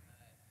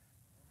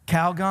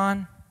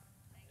 Calgon,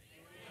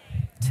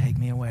 take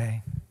me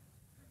away.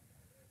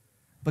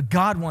 But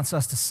God wants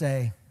us to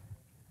say,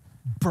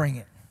 bring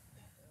it.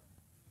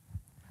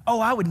 Oh,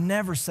 I would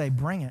never say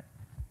bring it.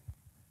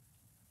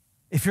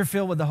 If you're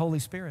filled with the Holy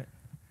Spirit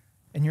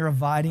and you're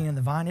abiding in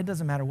the vine, it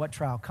doesn't matter what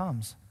trial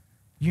comes.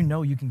 You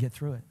know you can get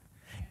through it.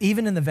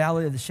 Even in the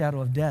valley of the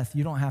shadow of death,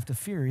 you don't have to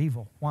fear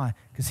evil. Why?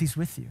 Because he's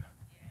with you.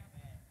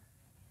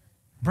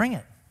 Bring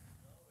it.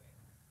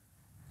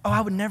 Oh,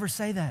 I would never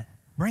say that.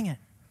 Bring it.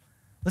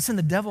 Listen,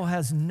 the devil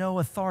has no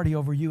authority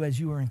over you as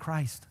you are in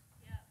Christ.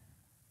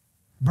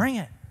 Bring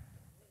it.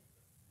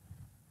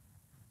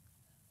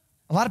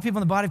 A lot of people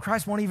in the body of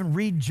Christ won't even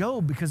read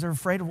Job because they're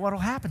afraid of what will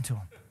happen to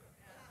them.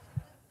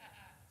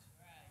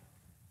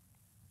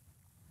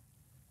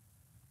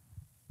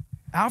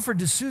 Alfred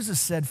de Souza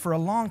said, for a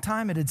long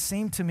time it had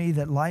seemed to me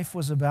that life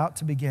was about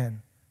to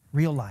begin,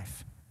 real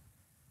life.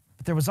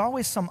 But there was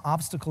always some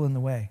obstacle in the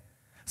way,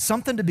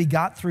 something to be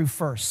got through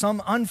first,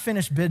 some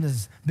unfinished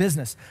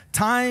business,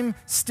 time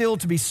still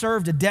to be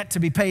served, a debt to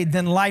be paid,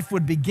 then life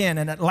would begin.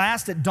 And at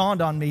last it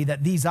dawned on me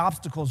that these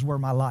obstacles were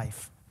my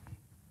life.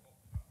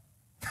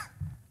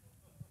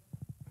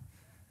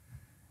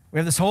 We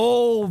have this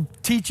whole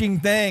teaching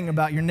thing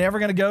about you're never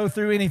going to go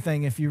through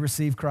anything if you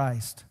receive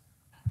Christ.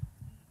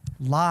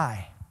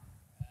 Lie.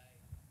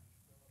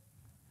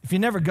 If you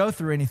never go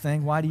through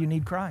anything, why do you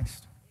need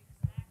Christ?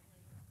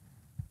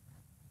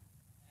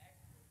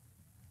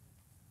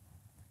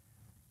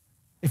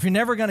 If you're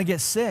never going to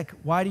get sick,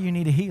 why do you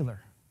need a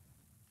healer?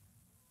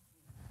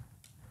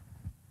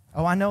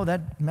 Oh, I know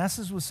that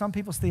messes with some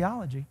people's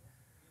theology,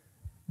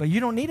 but you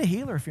don't need a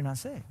healer if you're not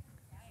sick.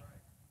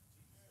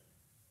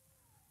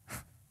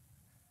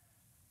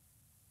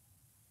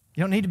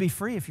 You don't need to be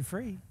free if you're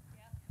free,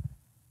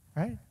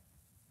 right?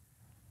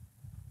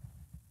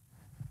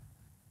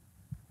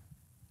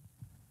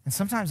 And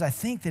sometimes I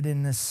think that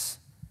in this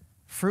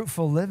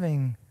fruitful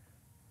living,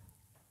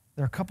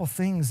 there are a couple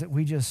things that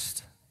we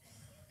just,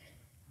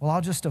 well,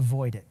 I'll just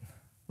avoid it.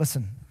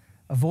 Listen,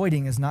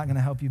 avoiding is not going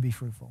to help you be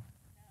fruitful.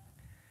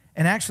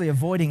 And actually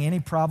avoiding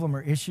any problem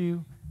or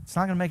issue, it's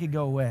not going to make it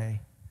go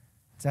away.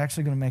 It's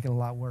actually going to make it a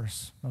lot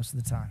worse most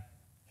of the time.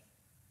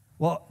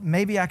 Well,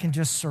 maybe I can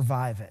just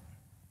survive it.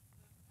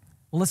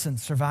 Well, listen,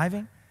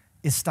 surviving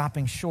is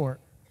stopping short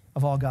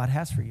of all God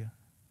has for you.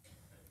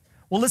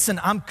 Well, listen,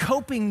 I'm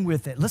coping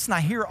with it. Listen, I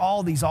hear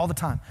all these all the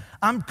time.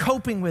 I'm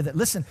coping with it.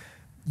 Listen,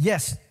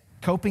 yes,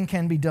 coping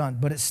can be done,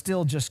 but it's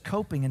still just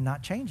coping and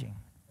not changing.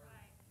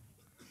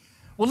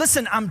 Well,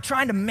 listen, I'm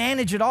trying to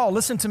manage it all.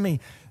 Listen to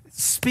me.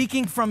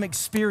 Speaking from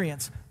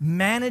experience,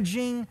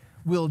 managing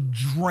will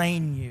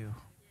drain you.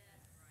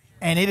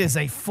 And it is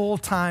a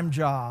full-time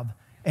job,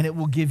 and it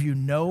will give you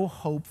no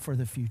hope for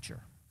the future.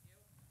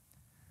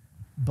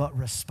 But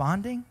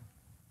responding,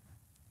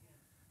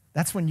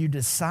 that's when you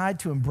decide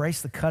to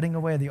embrace the cutting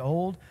away of the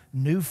old,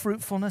 new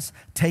fruitfulness,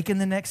 taking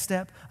the next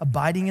step,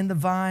 abiding in the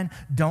vine.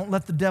 Don't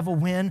let the devil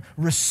win.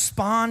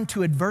 Respond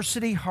to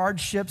adversity,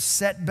 hardships,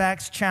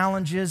 setbacks,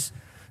 challenges.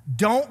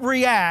 Don't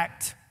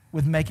react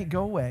with make it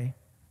go away.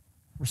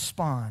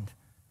 Respond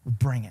with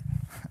bring it.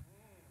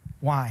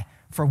 Why?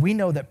 For we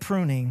know that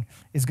pruning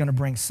is going to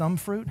bring some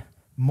fruit,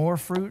 more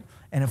fruit,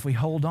 and if we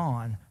hold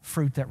on,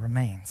 fruit that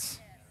remains.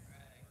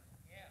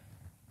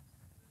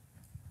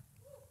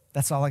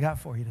 That's all I got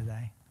for you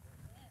today.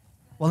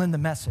 Well, in the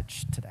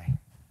message today,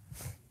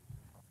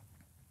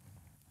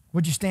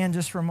 would you stand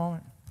just for a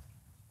moment?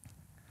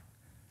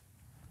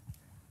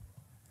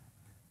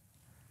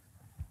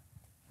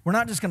 We're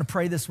not just going to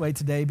pray this way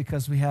today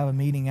because we have a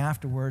meeting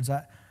afterwards.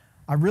 I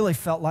really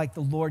felt like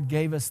the Lord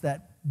gave us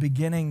that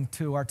beginning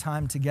to our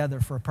time together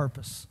for a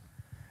purpose.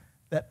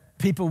 That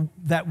people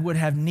that would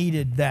have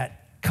needed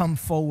that come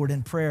forward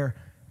in prayer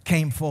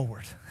came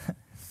forward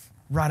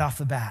right off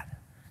the bat.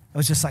 It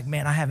was just like,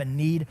 man, I have a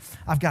need.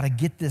 I've got to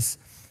get this.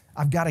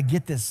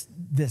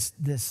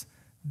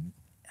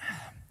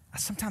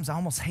 Sometimes I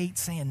almost hate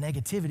saying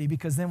negativity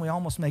because then we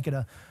almost make it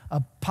a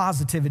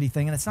positivity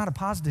thing, and it's not a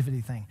positivity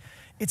thing.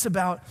 It's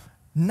about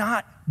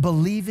not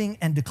believing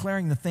and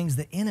declaring the things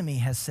the enemy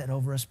has said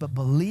over us, but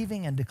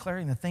believing and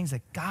declaring the things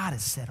that God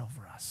has said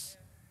over us.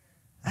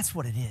 That's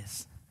what it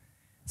is.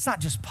 It's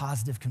not just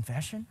positive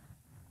confession.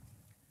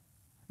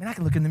 I mean, I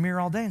can look in the mirror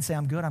all day and say,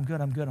 I'm good, I'm good,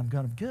 I'm good, I'm good,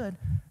 I'm good.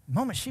 The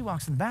moment she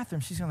walks in the bathroom,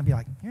 she's going to be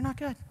like, you're not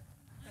good.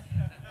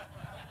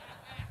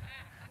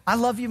 I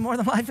love you more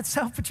than life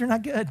itself, but you're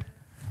not good.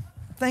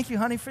 Thank you,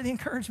 honey, for the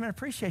encouragement. I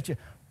appreciate you.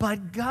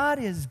 But God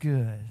is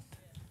good.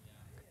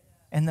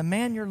 And the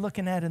man you're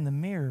looking at in the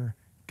mirror,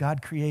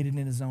 God created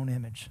in his own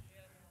image.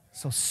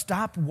 So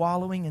stop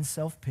wallowing in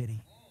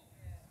self-pity.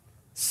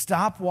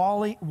 Stop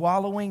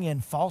wallowing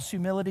in false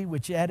humility,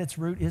 which at its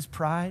root is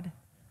pride.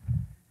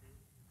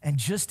 And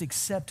just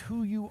accept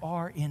who you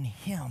are in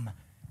him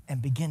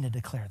and begin to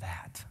declare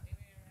that.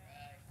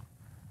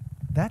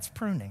 That's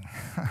pruning,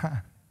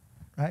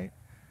 right?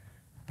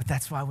 But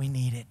that's why we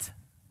need it.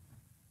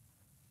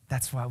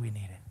 That's why we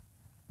need it.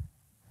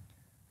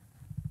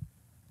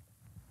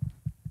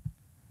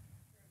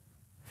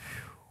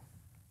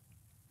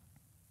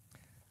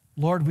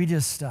 Lord, we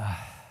just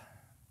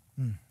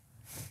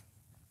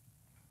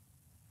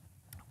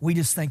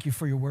thank you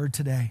for your word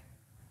today.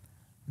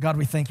 God,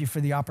 we thank you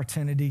for the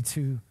opportunity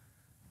to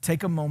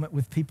take a moment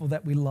with people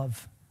that we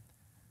love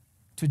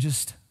to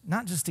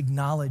not just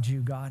acknowledge you,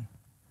 God,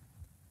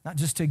 not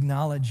just to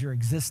acknowledge your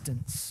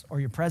existence or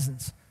your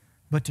presence,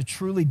 but to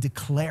truly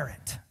declare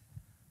it,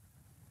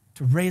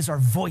 to raise our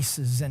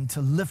voices and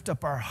to lift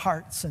up our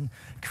hearts and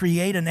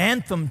create an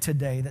anthem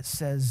today that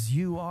says,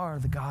 you are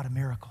the God of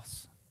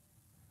miracles.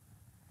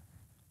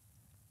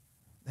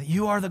 That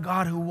you are the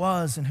God who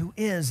was and who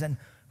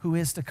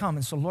is to come.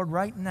 And so, Lord,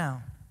 right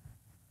now,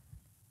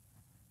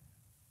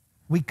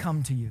 we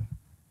come to you.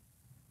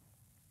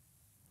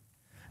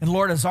 And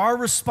Lord, as our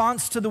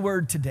response to the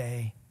word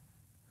today,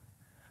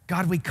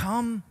 God, we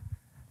come,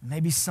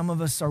 maybe some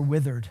of us are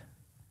withered.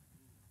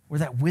 We're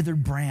that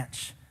withered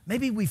branch.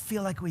 Maybe we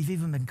feel like we've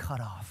even been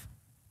cut off.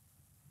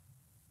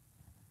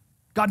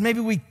 God, maybe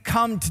we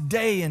come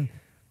today and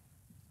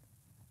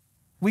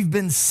we've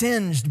been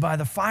singed by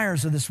the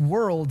fires of this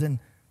world and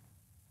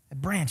the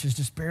branch is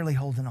just barely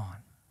holding on.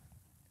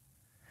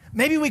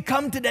 Maybe we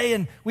come today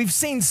and we've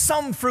seen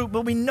some fruit,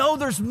 but we know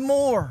there's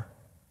more.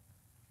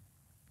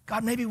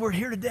 God, maybe we're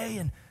here today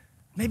and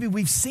maybe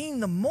we've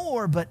seen the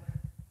more, but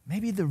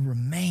maybe the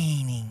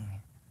remaining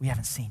we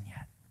haven't seen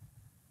yet.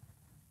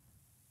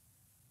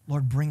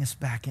 Lord, bring us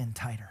back in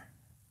tighter.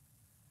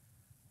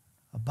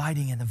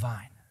 Abiding in the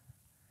vine,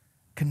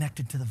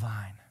 connected to the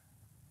vine,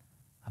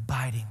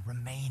 abiding,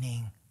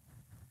 remaining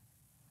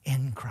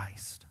in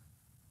Christ.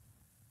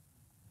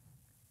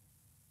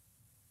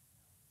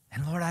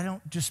 And Lord, I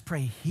don't just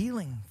pray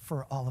healing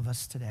for all of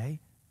us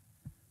today,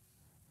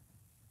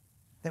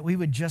 that we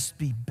would just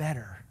be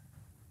better.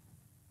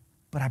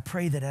 But I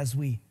pray that as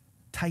we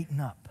tighten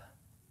up,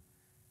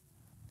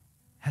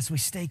 as we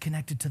stay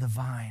connected to the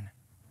vine,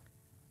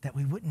 that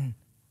we wouldn't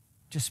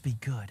just be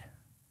good,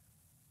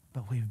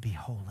 but we would be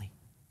holy.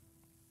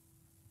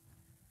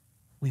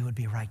 We would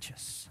be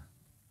righteous.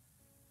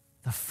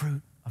 The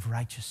fruit of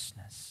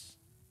righteousness.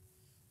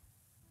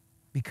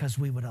 Because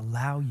we would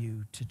allow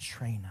you to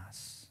train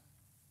us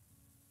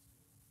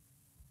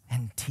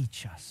and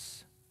teach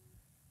us.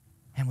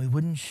 And we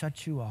wouldn't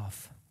shut you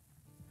off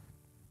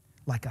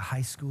like a high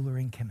schooler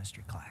in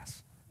chemistry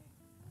class.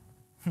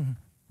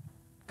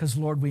 Because,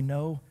 Lord, we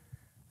know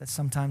that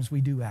sometimes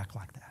we do act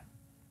like that.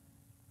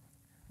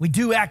 We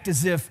do act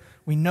as if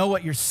we know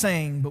what you're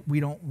saying, but we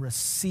don't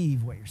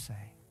receive what you're saying.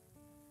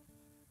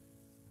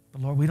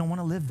 But, Lord, we don't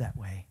want to live that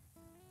way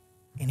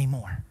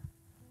anymore.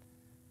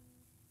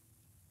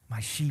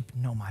 My sheep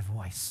know my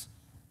voice.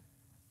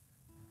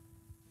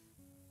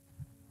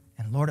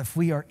 And Lord, if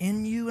we are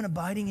in you and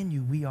abiding in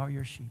you, we are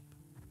your sheep.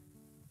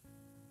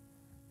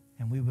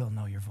 And we will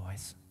know your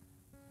voice.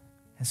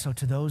 And so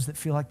to those that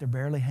feel like they're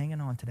barely hanging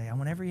on today, I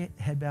want every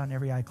head bowed and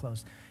every eye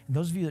closed. And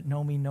those of you that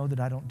know me know that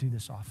I don't do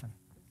this often.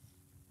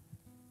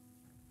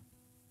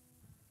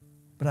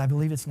 But I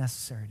believe it's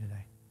necessary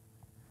today.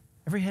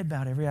 Every head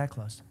bowed, every eye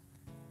closed.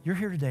 You're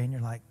here today and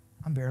you're like,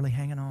 I'm barely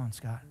hanging on,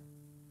 Scott.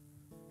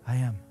 I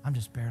am. I'm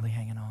just barely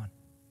hanging on.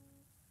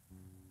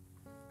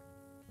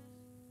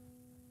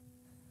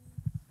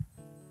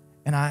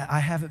 And I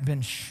haven't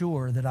been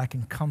sure that I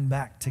can come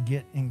back to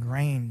get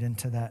ingrained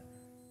into that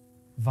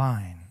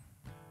vine,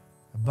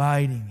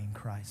 abiding in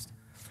Christ.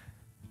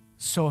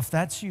 So if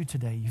that's you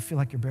today, you feel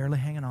like you're barely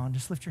hanging on,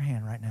 just lift your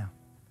hand right now.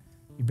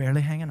 You're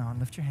barely hanging on,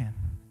 lift your hand.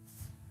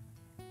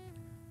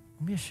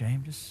 Don't be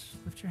ashamed, just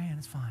lift your hand,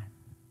 it's fine.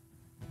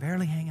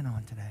 Barely hanging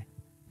on today.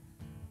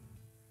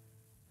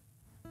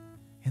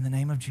 In the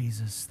name of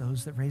Jesus,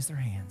 those that raise their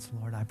hands,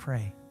 Lord, I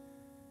pray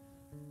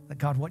that,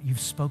 God, what you've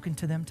spoken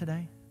to them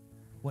today,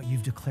 what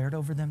you've declared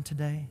over them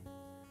today,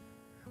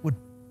 would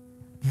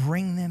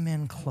bring them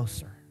in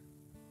closer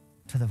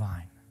to the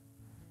vine.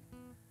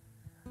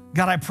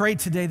 God, I pray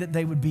today that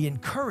they would be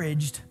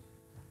encouraged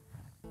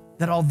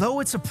that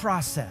although it's a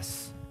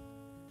process,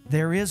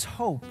 there is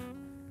hope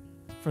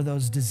for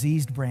those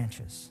diseased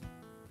branches.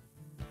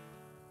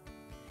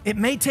 It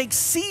may take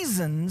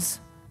seasons,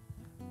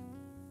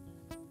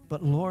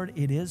 but Lord,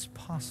 it is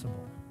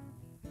possible.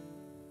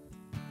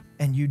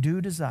 And you do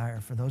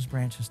desire for those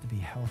branches to be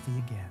healthy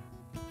again.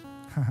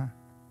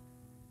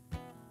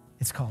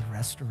 It's called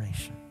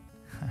restoration.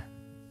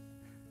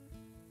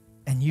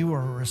 And you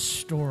are a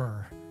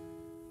restorer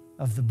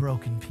of the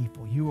broken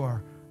people. You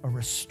are a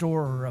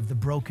restorer of the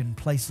broken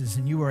places,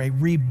 and you are a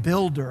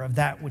rebuilder of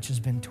that which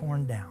has been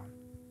torn down.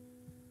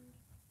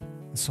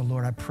 And so,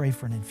 Lord, I pray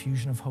for an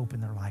infusion of hope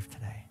in their life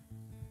today.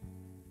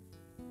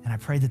 And I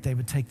pray that they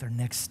would take their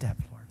next step,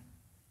 Lord,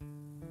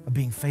 of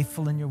being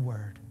faithful in your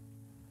word,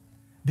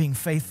 being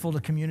faithful to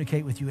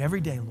communicate with you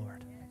every day, Lord,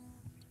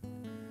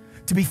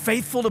 to be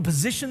faithful to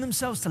position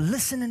themselves to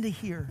listen and to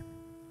hear.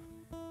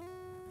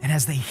 And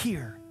as they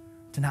hear,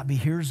 to not be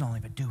hearers only,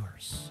 but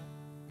doers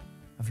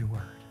of your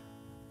word.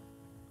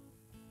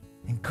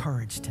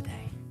 Encouraged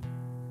today.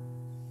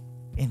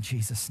 In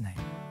Jesus' name.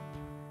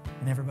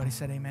 And everybody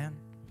said amen.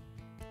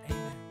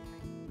 Amen.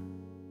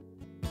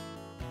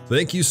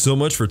 Thank you so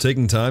much for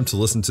taking time to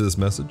listen to this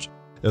message.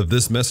 If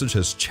this message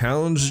has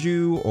challenged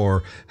you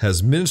or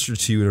has ministered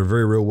to you in a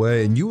very real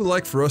way and you would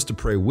like for us to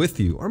pray with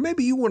you, or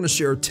maybe you want to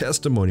share a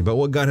testimony about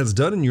what God has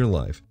done in your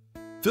life,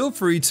 feel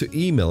free to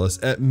email us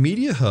at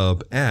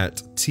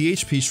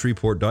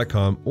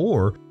mediahub@thpshreveport.com,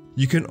 or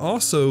you can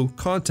also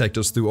contact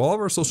us through all of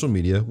our social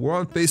media. We're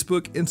on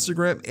Facebook,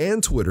 Instagram,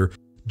 and Twitter.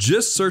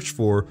 Just search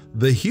for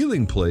The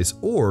Healing Place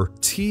or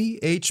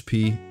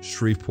THP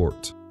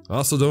Shreveport.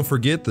 Also, don't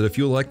forget that if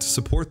you would like to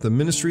support the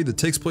ministry that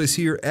takes place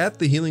here at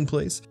The Healing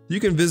Place, you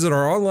can visit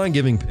our online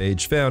giving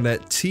page found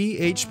at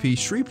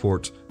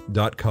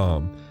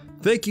thpshreveport.com.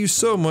 Thank you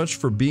so much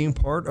for being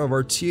part of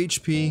our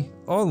THP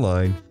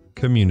online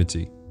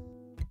community.